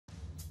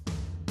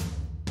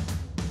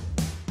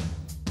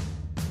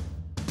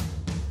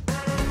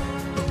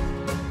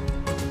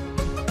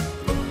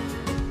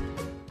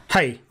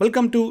Hi,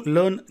 welcome to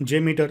Learn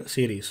JMeter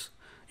series.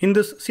 In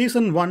this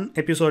season 1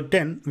 episode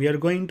 10, we are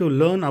going to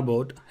learn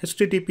about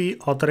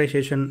HTTP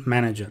Authorization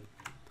Manager.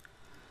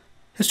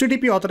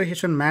 HTTP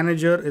Authorization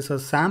Manager is a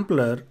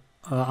sampler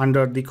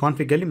under the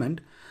config element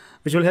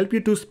which will help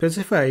you to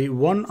specify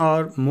one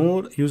or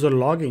more user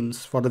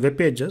logins for the web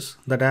pages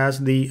that has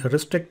the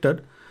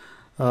restricted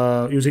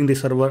using the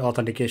server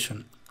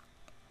authentication.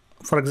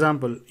 For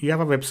example, you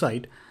have a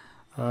website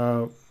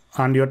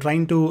and you're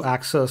trying to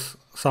access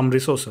some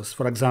resources,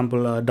 for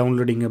example,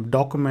 downloading a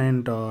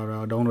document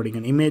or downloading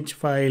an image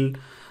file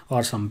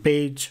or some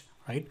page,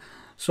 right?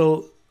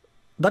 So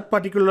that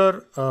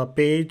particular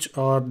page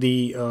or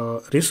the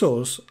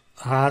resource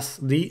has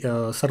the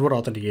server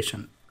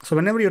authentication. So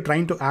whenever you're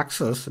trying to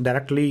access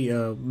directly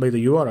by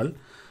the URL,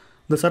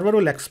 the server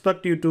will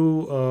expect you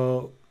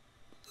to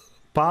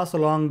pass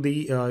along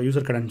the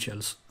user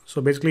credentials. So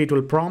basically it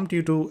will prompt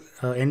you to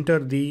enter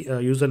the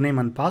username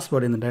and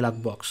password in the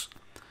dialog box.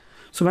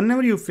 So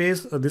whenever you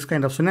face this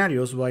kind of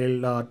scenarios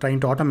while trying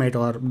to automate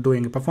or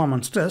doing a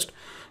performance test,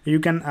 you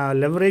can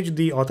leverage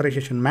the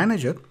authorization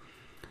manager,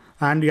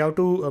 and you have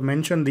to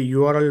mention the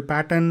URL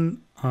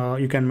pattern.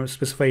 You can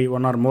specify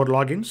one or more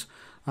logins,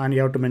 and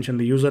you have to mention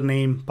the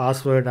username,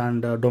 password,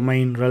 and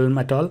domain, realm,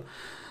 et al.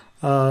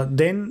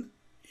 Then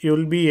you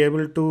will be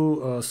able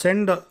to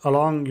send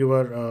along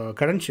your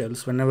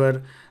credentials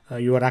whenever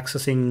you are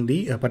accessing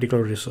the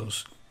particular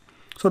resource.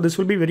 So this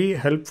will be very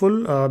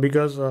helpful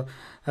because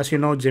as you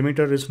know,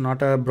 JMeter is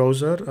not a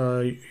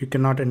browser. You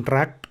cannot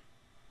interact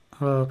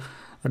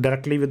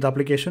directly with the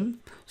application.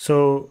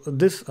 So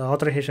this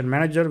authorization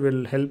manager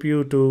will help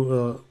you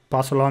to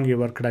pass along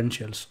your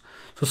credentials.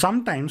 So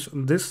sometimes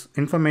this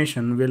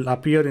information will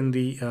appear in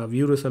the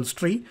view results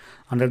tree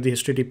under the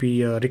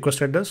HTTP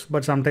request address,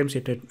 but sometimes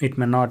it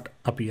may not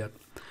appear.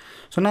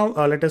 So now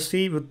let us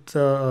see with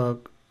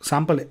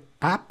sample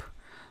app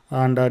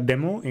and a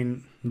demo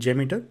in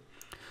JMeter.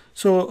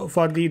 So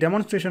for the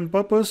demonstration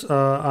purpose,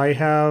 I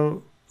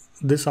have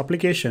this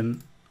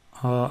application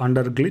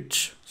under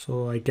glitch.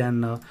 So I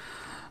can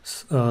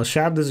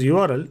share this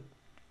URL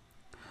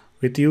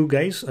with you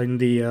guys in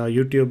the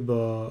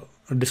YouTube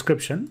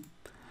description.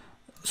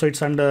 So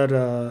it's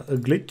under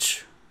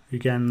glitch. You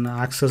can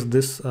access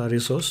this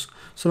resource.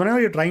 So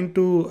whenever you're trying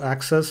to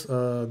access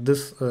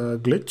this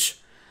glitch,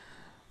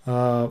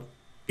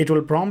 it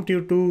will prompt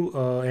you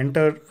to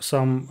enter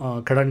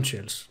some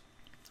credentials.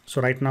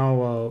 So right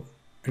now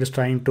it is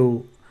trying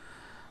to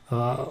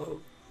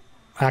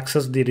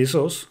access the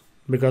resource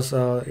because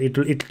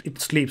it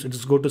sleeps. It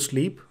just go to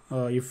sleep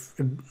if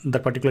the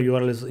particular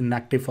URL is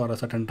inactive for a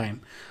certain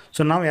time.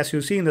 So now, as you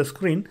see in the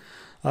screen,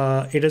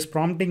 it is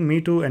prompting me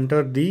to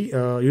enter the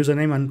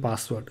username and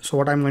password. So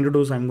what I'm going to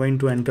do is I'm going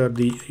to enter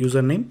the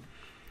username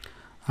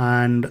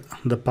and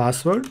the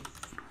password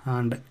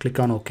and click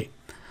on OK.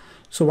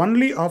 So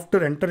only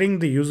after entering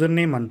the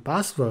username and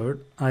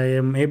password, I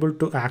am able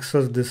to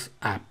access this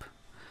app.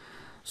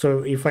 So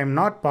if I'm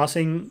not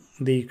passing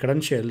the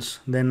credentials,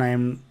 then I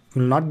will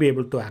not be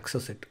able to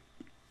access it.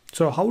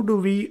 So how do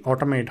we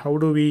automate? How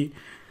do we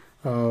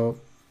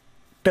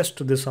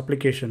test this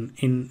application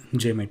in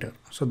JMeter?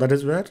 So that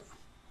is where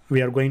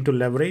we are going to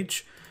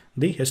leverage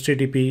the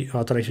HTTP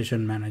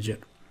Authorization Manager.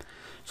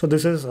 So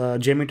this is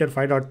JMeter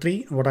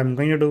 5.3. What I'm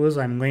going to do is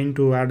I'm going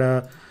to add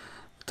a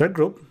thread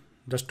group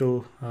just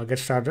to get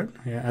started.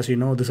 As you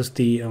know, this is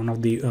the one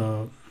of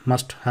the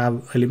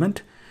must-have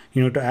element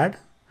you need to add.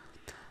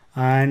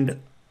 And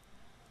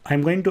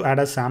I'm going to add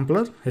a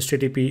sampler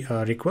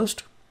HTTP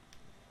request,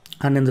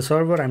 and in the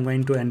server I'm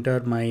going to enter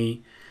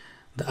the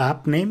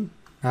app name,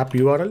 app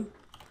URL,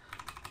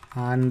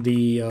 and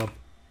the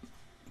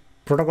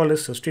protocol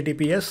is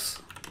HTTPS,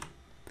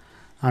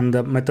 and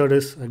the method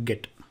is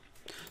get.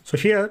 So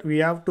here we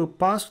have to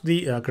pass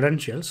the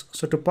credentials.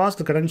 So to pass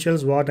the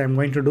credentials, what I'm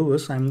going to do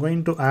is I'm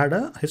going to add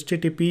a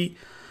HTTP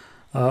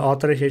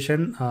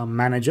authorization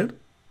manager.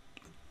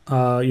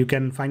 You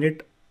can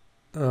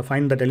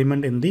find that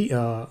element in the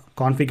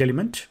config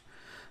element,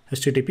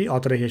 HTTP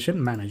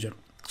Authorization Manager.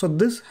 So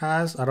this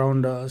has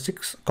around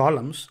 6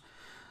 columns,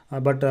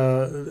 but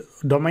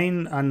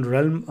domain and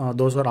realm,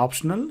 those are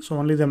optional. So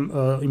only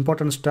the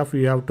important stuff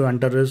you have to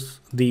enter is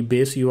the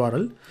base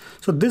URL.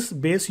 So this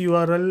base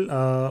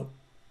URL,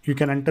 you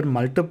can enter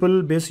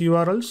multiple base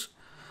URLs.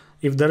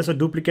 If there is a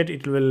duplicate,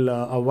 it will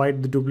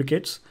avoid the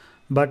duplicates.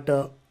 But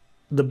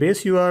the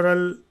base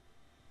URL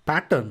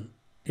pattern,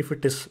 if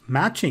it is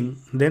matching,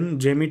 then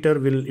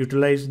JMeter will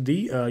utilize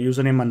the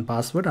username and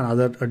password and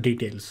other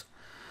details.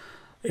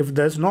 If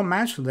there's no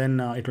match, then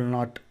it will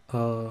not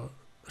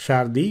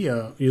share the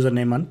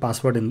username and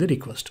password in the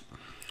request.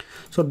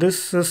 So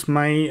this is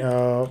my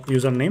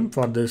username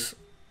for this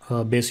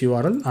base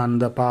URL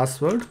and the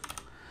password.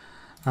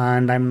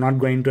 And I'm not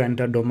going to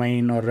enter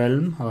domain or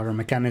realm or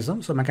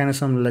mechanism. So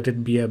mechanism, let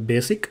it be a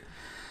basic.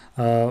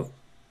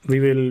 We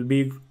will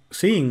be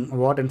seeing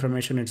what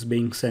information is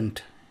being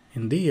sent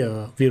in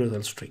the view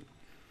results tree.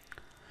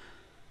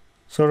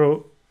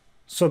 So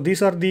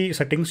these are the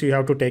settings you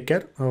have to take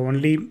care.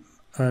 Only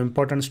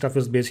important stuff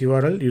is base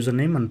URL,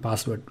 username, and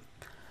password.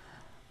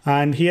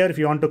 And here, if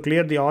you want to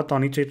clear the auth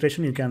on each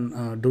iteration, you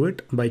can do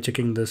it by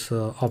checking this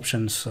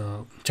options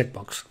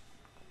checkbox.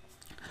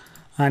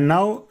 And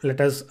now let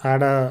us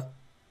add a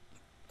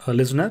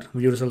listener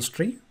view results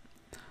tree,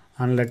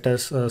 and let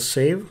us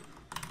save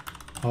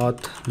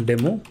auth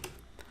demo,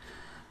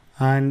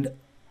 and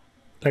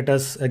let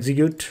us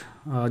execute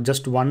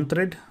just one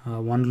thread,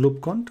 one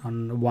loop count,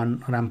 and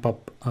one ramp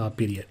up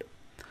period.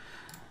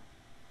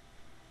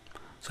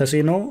 So as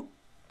you know,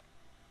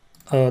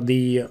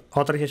 the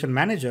authorization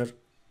manager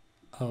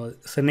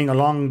sending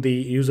along the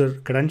user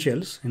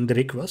credentials in the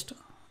request,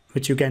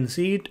 which you can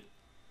see it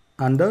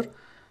under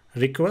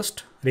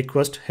request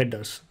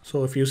headers.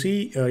 So if you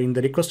see in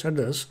the request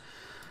headers,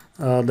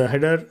 the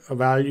header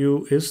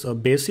value is a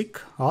basic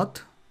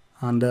auth,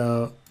 and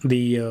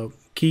the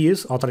key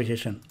is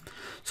authorization.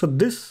 So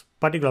this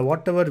particular,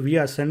 whatever we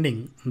are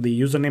sending,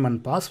 the username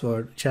and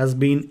password, which has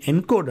been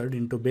encoded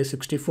into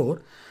base64,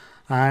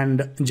 and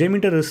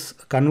JMeter is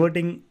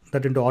converting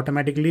that into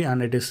automatically,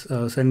 and it is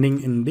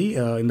sending in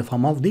the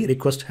form of the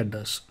request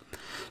headers.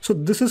 So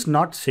this is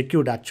not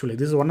secured actually.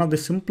 This is one of the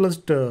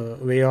simplest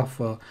way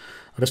of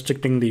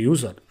restricting the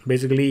user.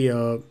 Basically,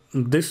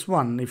 this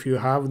one, if you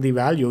have the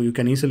value, you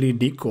can easily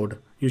decode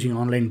using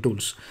online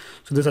tools.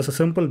 So this is a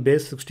simple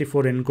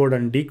base64 encode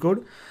and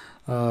decode,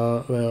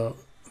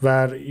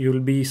 where you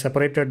will be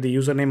separated the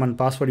username and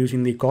password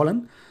using the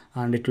colon,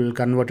 and it will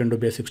convert into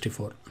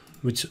base64,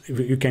 which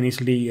you can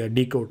easily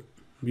decode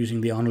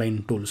using the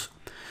online tools.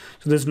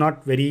 So this is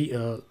not very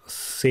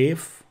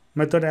safe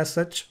method as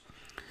such,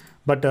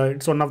 but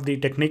it's one of the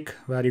technique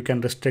where you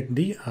can restrict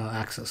the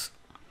access.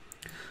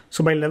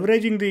 So by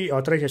leveraging the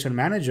authorization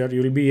manager,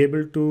 you will be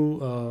able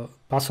to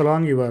pass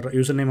along your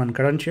username and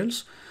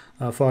credentials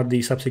for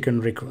the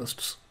subsequent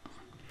requests.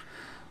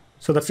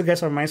 So that's it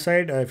guys on my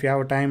side. If you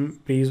have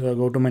time, please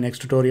go to my next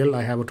tutorial.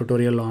 I have a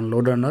tutorial on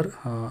load runner,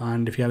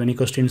 and if you have any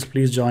questions,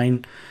 please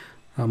join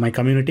my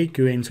community,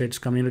 QA Insights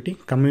community,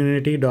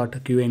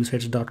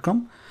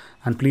 community.qainsights.com,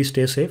 and please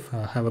stay safe.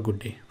 Have a good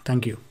day.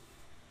 Thank you.